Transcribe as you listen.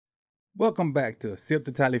Welcome back to Sip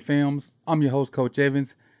the Tally Films. I'm your host, Coach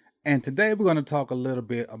Evans, and today we're going to talk a little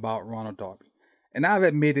bit about Ronald Darby. And I've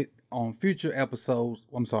admitted on past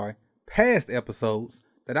episodes,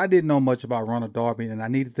 that I didn't know much about Ronald Darby, and I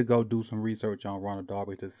needed to go do some research on Ronald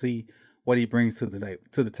Darby to see what he brings to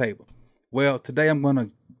the table. Well, today I'm going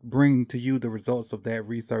to bring to you the results of that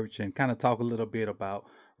research and kind of talk a little bit about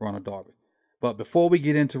Ronald Darby. But before we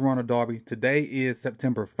get into Ronald Darby, today is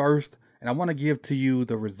September 1st, and I want to give to you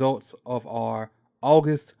the results of our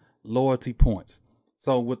August loyalty points.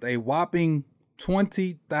 So with a whopping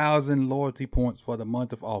 20,000 loyalty points for the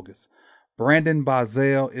month of August, Brandon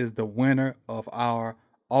Bazell is the winner of our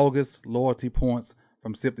August loyalty points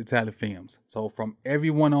from Sip the Tally Films. So from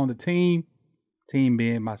everyone on the team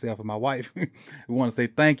being myself and my wife, we want to say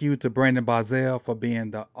thank you to Brandon Bazell for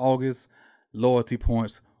being the August loyalty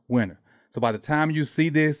points winner. So by the time you see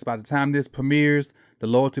this, by the time this premieres, the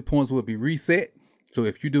loyalty points will be reset. So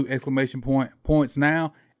if you do exclamation points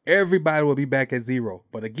now, everybody will be back at 0.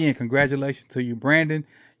 But again, congratulations to you, Brandon.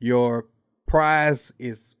 Your prize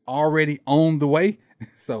is already on the way.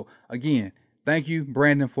 So again, thank you,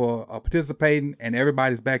 Brandon, for participating, and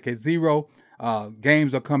everybody's back at 0.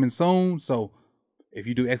 Games are coming soon. So if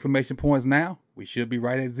you do exclamation points now, we should be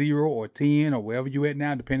right at 0 or 10 or wherever you at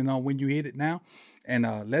now, depending on when you hit it now. And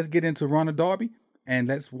let's get into Ronald Darby and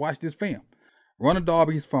let's watch this film. Ronald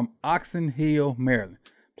Darby's from Oxon Hill, Maryland.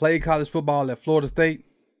 Played college football at Florida State.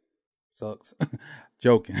 Sucks.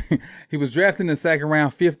 Joking. He was drafted in the second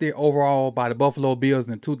round, 50 overall by the Buffalo Bills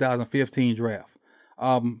in the 2015 draft.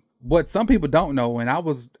 What some people don't know, and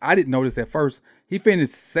I didn't know this at first, he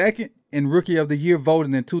finished second in Rookie of the Year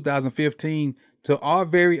voting in 2015 to our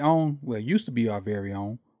very own, well, it used to be our very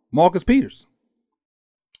own, Marcus Peters.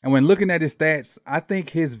 And when looking at his stats, I think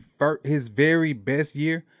his very best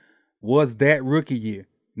year was that rookie year.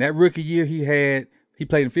 That rookie year he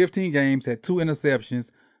played in 15 games, had 2 interceptions,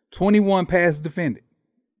 21 passes defended,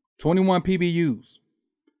 21 PBUs,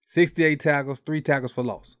 68 tackles, 3 tackles for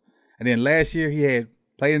loss. And then last year he had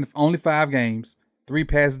played in only 5 games, 3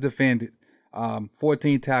 passes defended,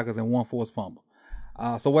 14 tackles, and 1 forced fumble.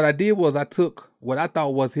 So what I did was I took what I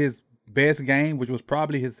thought was his best game, which was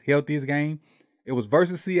probably his healthiest game. It was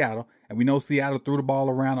versus Seattle, and we know Seattle threw the ball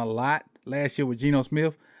around a lot last year with Geno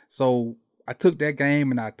Smith. So I took that game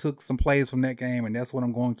and I took some plays from that game, and that's what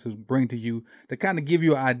I'm going to bring to you to kind of give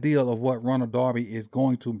you an idea of what Ronald Darby is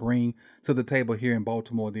going to bring to the table here in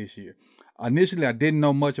Baltimore this year. Initially, I didn't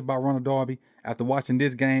know much about Ronald Darby. After watching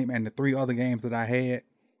this game and the 3 other games that I had,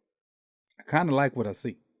 I kind of like what I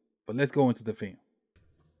see. But let's go into the film.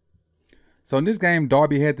 So in this game,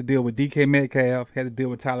 Darby had to deal with DK Metcalf, had to deal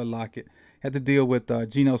with Tyler Lockett, had to deal with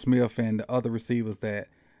Geno Smith and the other receivers that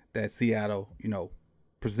Seattle,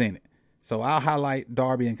 presented. So I'll highlight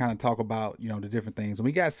Darby and kind of talk about, the different things. And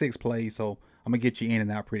we got 6 plays, so I'm going to get you in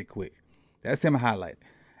and out pretty quick. That's him highlight.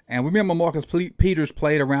 And remember, Marcus Peters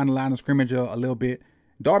played around the line of scrimmage a little bit.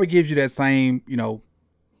 Darby gives you that same,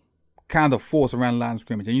 kind of force around the line of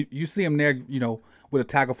scrimmage. And you see him there, with a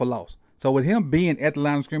tackle for loss. So with him being at the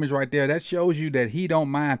line of scrimmage right there, that shows you that he don't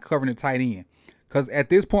mind covering the tight end. Because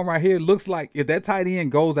at this point right here, it looks like if that tight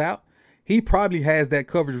end goes out, he probably has that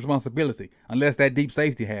coverage responsibility, unless that deep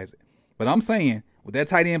safety has it. But I'm saying, with that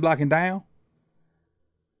tight end blocking down,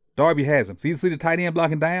 Darby has him. So you see the tight end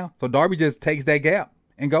blocking down? So Darby just takes that gap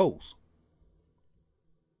and goes.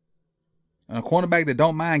 And a cornerback that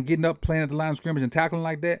don't mind getting up, playing at the line of scrimmage and tackling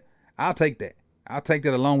like that, I'll take that. I'll take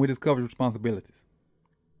that along with his coverage responsibilities.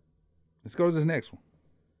 Let's go to this next one.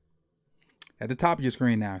 At the top of your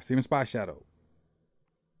screen now, see him spot shadow.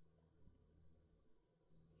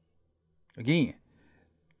 Again,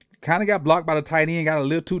 kind of got blocked by the tight end, got a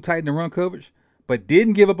little too tight in the run coverage, but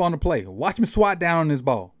didn't give up on the play. Watch him swat down on this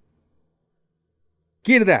ball.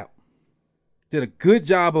 Get it out. Did a good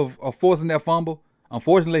job of forcing that fumble.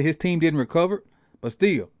 Unfortunately, his team didn't recover, but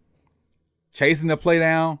still, chasing the play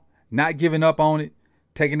down, not giving up on it,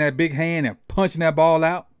 taking that big hand and punching that ball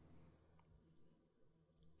out.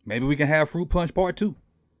 Maybe we can have Fruit Punch Part 2.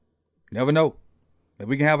 Never know. Maybe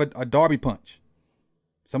we can have a Darby Punch.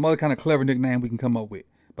 Some other kind of clever nickname we can come up with.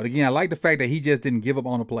 But again, I like the fact that he just didn't give up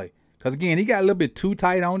on the play. Because again, he got a little bit too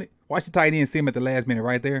tight on it. Watch the tight end see him at the last minute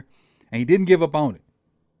right there. And he didn't give up on it.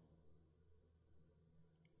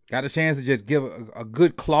 Got a chance to just give a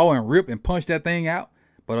good claw and rip and punch that thing out.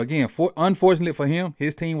 But again, unfortunately for him,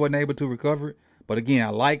 his team wasn't able to recover it. But again,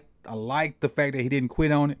 I like the fact that he didn't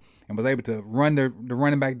quit on it and was able to run the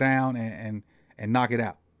running back down and knock it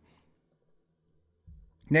out.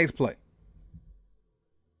 Next play.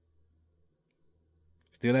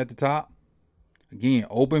 Still at the top. Again,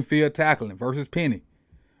 open field tackling versus Penny.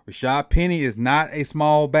 Rashad Penny is not a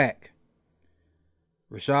small back.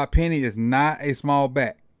 Rashad Penny is not a small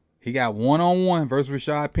back. He got one-on-one versus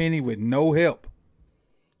Rashad Penny with no help.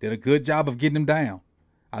 Did a good job of getting him down.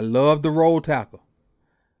 I love the roll tackle.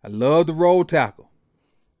 I love the roll tackle.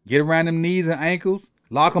 Get around them knees and ankles.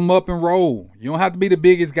 Lock them up and roll. You don't have to be the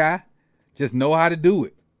biggest guy. Just know how to do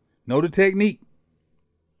it. Know the technique.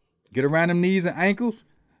 Get around them knees and ankles.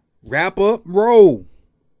 Wrap up, roll.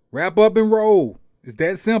 Wrap up and roll. It's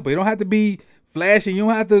that simple. You don't have to be flashy. You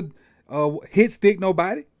don't have to hit stick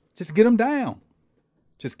nobody. Just get them down.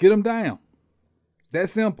 Just get them down. It's that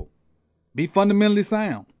simple. Be fundamentally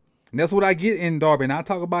sound. And that's what I get in Darby. And I'll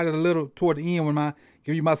talk about it a little toward the end when I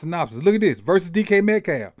give you my synopsis. Look at this. Versus DK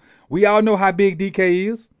Metcalf. We all know how big DK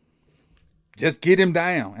is. Just get him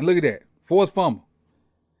down. And look at that. Forced fumble.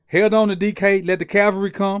 Held on to DK. Let the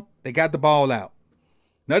cavalry come. They got the ball out.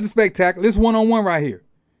 Nothing spectacular. This one-on-one right here.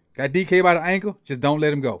 Got DK by the ankle. Just don't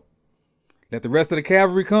let him go. Let the rest of the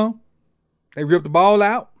cavalry come. They rip the ball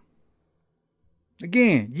out.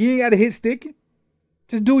 Again, you ain't got to hit sticking.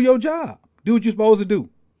 Just do your job. Do what you're supposed to do.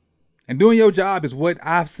 And doing your job is what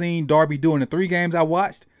I've seen Darby do in the 3 games I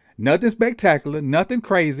watched. Nothing spectacular, nothing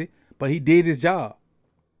crazy, but he did his job.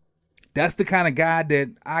 That's the kind of guy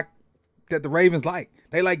that the Ravens like.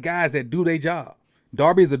 They like guys that do their job.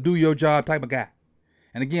 Darby is a do your job type of guy.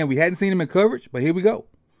 And again, we hadn't seen him in coverage, but here we go.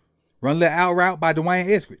 Run that out route by Dwayne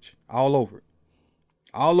Eskridge. All over it.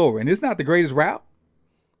 All over. And it's not the greatest route.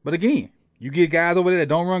 But again, you get guys over there that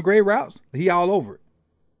don't run great routes, he all over it.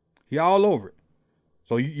 He all over it.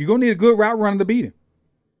 So you're going to need a good route runner to beat him.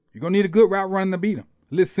 You're going to need a good route runner to beat him.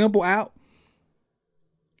 A little simple out.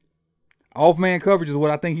 Off-man coverage is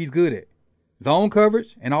what I think he's good at. Zone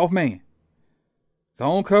coverage and off-man.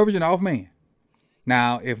 Zone coverage and off-man.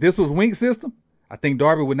 Now, if this was wing system, I think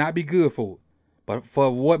Darby would not be good for it. But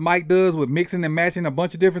for what Mike does with mixing and matching a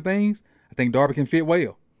bunch of different things, I think Darby can fit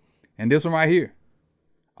well. And this one right here.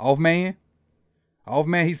 Off-man.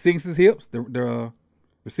 Off-man, he sinks his hips. The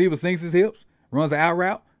receiver sinks his hips. Runs the out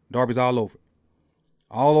route, Darby's all over it.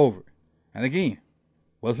 All over it. And again,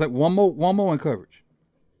 well, it's like one more in coverage.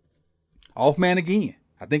 Off man again.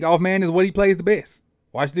 I think off man is what he plays the best.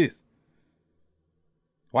 Watch this.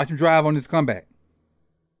 Watch him drive on this comeback.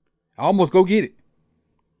 Almost go get it.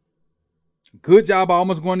 Good job of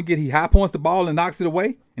almost going to get it. He high points the ball and knocks it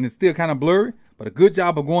away, and it's still kind of blurry, but a good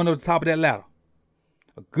job of going to the top of that ladder.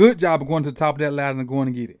 A good job of going to the top of that ladder and going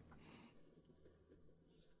to get it.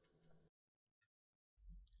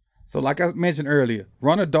 So like I mentioned earlier,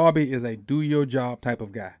 Ronald Darby is a do-your-job type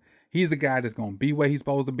of guy. He's a guy that's going to be where he's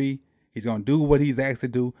supposed to be. He's going to do what he's asked to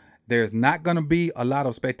do. There's not going to be a lot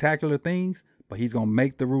of spectacular things, but he's going to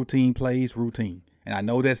make the routine plays routine. And I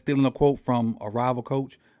know that's stealing a quote from a rival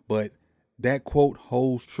coach, but that quote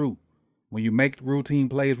holds true. When you make routine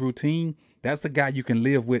plays routine, that's a guy you can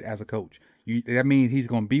live with as a coach. That means he's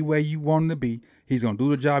going to be where you want him to be. He's going to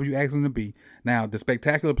do the job you asked him to be. Now, the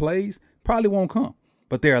spectacular plays probably won't come.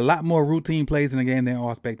 But there are a lot more routine plays in the game than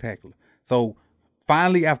are spectacular. So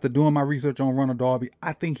finally, after doing my research on Ronald Darby,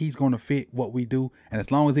 I think he's going to fit what we do. And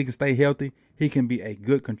as long as he can stay healthy, he can be a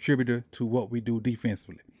good contributor to what we do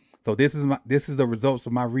defensively. So this is the results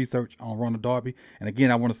of my research on Ronald Darby. And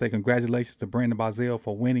again, I want to say congratulations to Brandon Barzell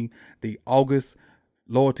for winning the August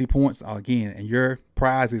loyalty points again. And your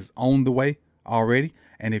prize is on the way already.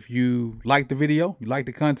 And if you like the video, you like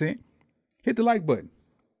the content, hit the like button.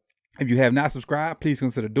 If you have not subscribed, please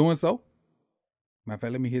consider doing so. Matter of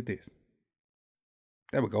fact, let me hit this.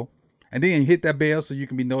 There we go. And then hit that bell so you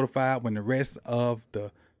can be notified when the rest of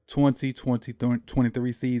the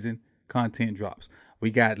 2023 season content drops.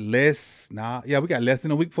 We got less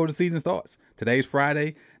than a week before the season starts. Today's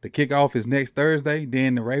Friday. The kickoff is next Thursday.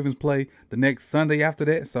 Then the Ravens play the next Sunday after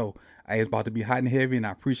that. So it's about to be hot and heavy, and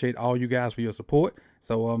I appreciate all you guys for your support.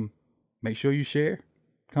 So make sure you share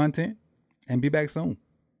content and be back soon.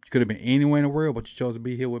 You could have been anywhere in the world, but you chose to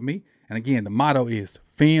be here with me. And again, the motto is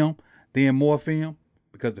film, then more film,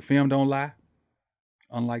 because the film don't lie,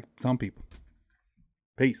 unlike some people.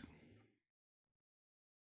 Peace.